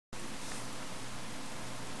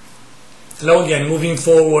Hello again, moving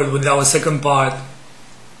forward with our second part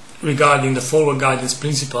regarding the forward guidance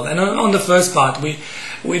principle. And on the first part we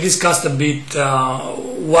discussed a bit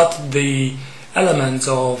what the elements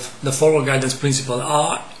of the forward guidance principle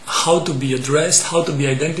are, how to be addressed, how to be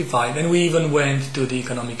identified, and we even went to the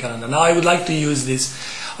economic calendar. Now I would like to use this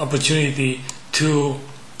opportunity to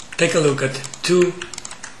take a look at two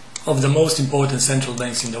of the most important central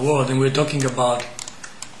banks in the world, and we're talking about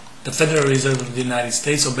the Federal Reserve of the United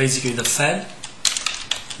States, or basically the Fed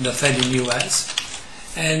in US,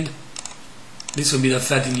 and this will be the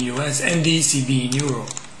Fed in US, and the ECB in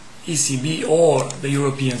Europe, ECB or the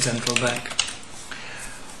European Central Bank.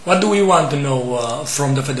 What do we want to know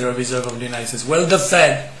from the Federal Reserve of the United States? Well, the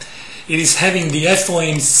Fed, it is having the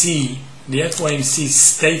FOMC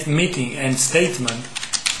meeting and statement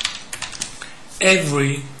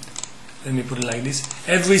every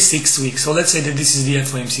 6 weeks. So let's say that this is the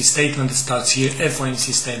FOMC statement that starts here,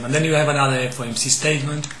 FOMC statement. Then you have another FOMC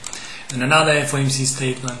statement, then another FOMC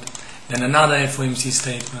statement, then another FOMC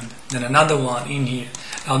statement, then another one in here.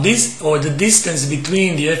 Now this, or the distance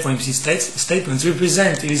between the FOMC statements, it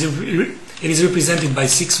is represented by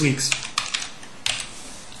 6 weeks.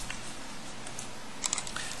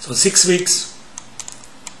 So 6 weeks,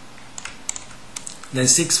 then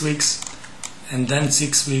 6 weeks, and then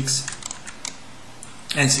 6 weeks,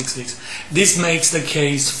 and 6 weeks. This makes the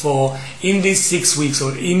case for, in these 6 weeks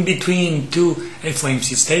or in between two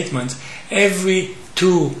FOMC statements, every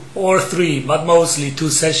 2 or 3, but mostly 2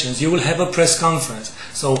 sessions, you will have a press conference.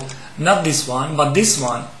 So not this one, but this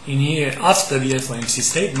one in here, after the FOMC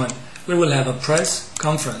statement, we will have a press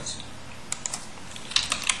conference.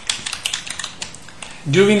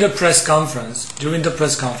 During the press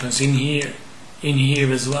conference in here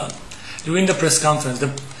as well, during the press conference,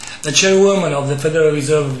 the chairwoman of the Federal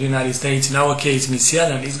Reserve of the United States, in our case Ms.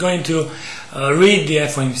 Yellen, is going to read the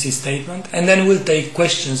FOMC statement, and then we'll take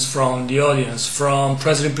questions from the audience, from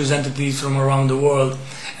press representatives from around the world,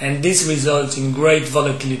 and this results in great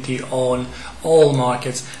volatility on all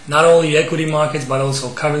markets, not only equity markets but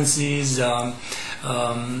also currencies,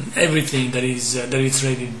 everything that is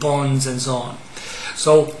traded, bonds and so on.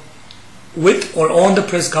 So with or on the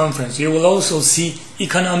press conference, you will also see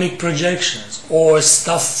economic projections or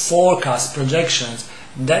staff forecast projections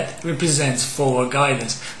that represents forward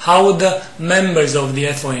guidance. How the members of the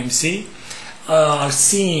FOMC are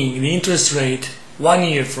seeing the interest rate 1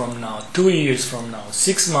 year from now, 2 years from now,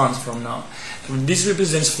 6 months from now. This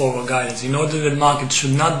represents forward guidance in order that the market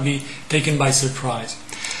should not be taken by surprise.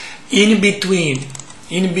 In between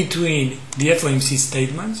the FOMC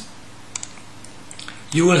statements,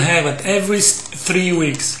 you will have at every 3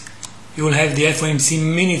 weeks, you will have the FOMC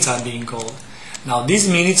minutes are being called. Now these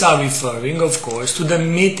minutes are referring, of course, to the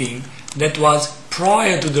meeting that was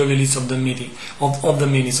prior to the release of the meeting, of the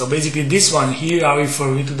minutes. So basically this one here are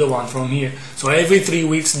referring to the one from here. So every 3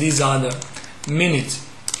 weeks these are the minutes.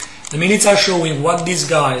 The minutes are showing what these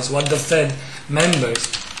guys, what the Fed members,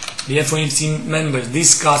 the FOMC members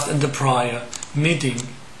discussed at the prior meeting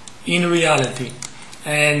in reality.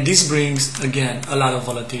 And this brings again a lot of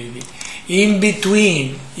volatility. In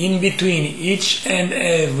between each and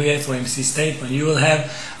every FOMC statement, you will have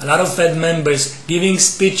a lot of Fed members giving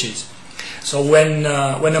speeches. So when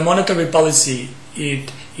a monetary policy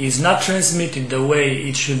it is not transmitted the way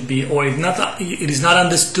it should be, or it is not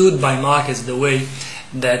understood by markets the way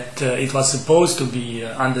that it was supposed to be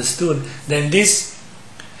understood, then these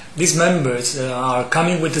members are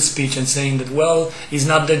coming with a speech and saying that, well, it's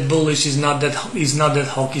not that bullish, it's not that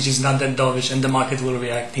hawkish, it's not that dovish, and the market will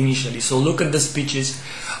react initially. So look at the speeches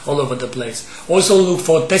all over the place. Also look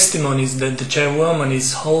for testimonies that the chairwoman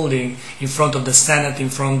is holding in front of the Senate, in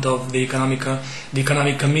front of the Economic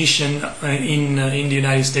Commission in the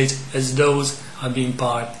United States, as those are being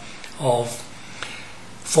part of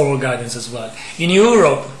forward guidance as well. In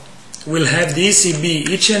Europe, we'll have the ECB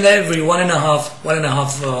each and every one and a half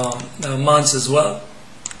months as well.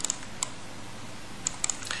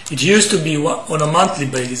 It used to be on a monthly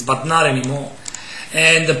basis, but not anymore.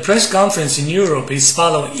 And the press conference in Europe is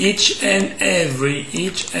following each and every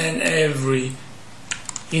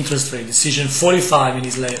interest rate decision, 45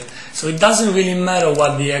 minutes later. So it doesn't really matter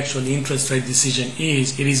what the actual interest rate decision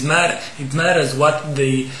is. It matters what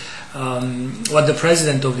the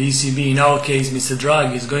president of the ECB, in our case Mr.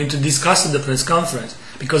 Draghi, is going to discuss at the press conference,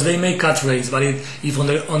 because they may cut rates, but if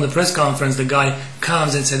on the press conference the guy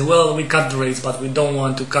comes and said, well, we cut the rates but we don't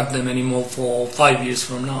want to cut them anymore for 5 years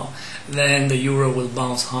from now, then the euro will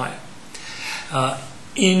bounce higher.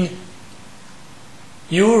 In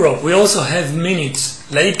Europe we also have minutes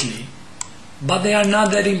lately, but they are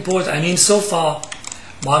not that important. I mean, so far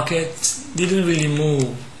markets didn't really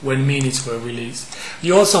move when minutes were released.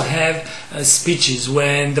 You also have speeches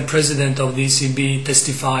when the president of the ECB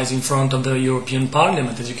testifies in front of the European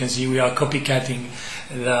Parliament. As you can see, we are copycatting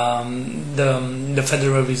the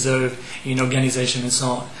Federal Reserve in organization and so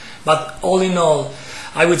on. But all in all,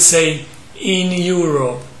 I would say in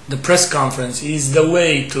Europe, the press conference is the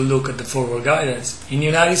way to look at the forward guidance. In the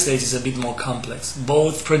United States, it's a bit more complex.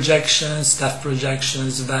 Both projections, staff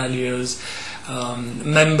projections, values,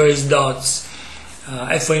 members' dots,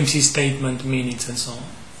 FOMC statement, minutes, and so on.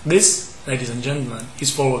 This, ladies and gentlemen,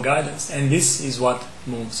 is forward guidance, and this is what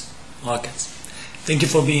moves markets. Thank you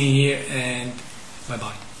for being here, and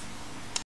bye-bye.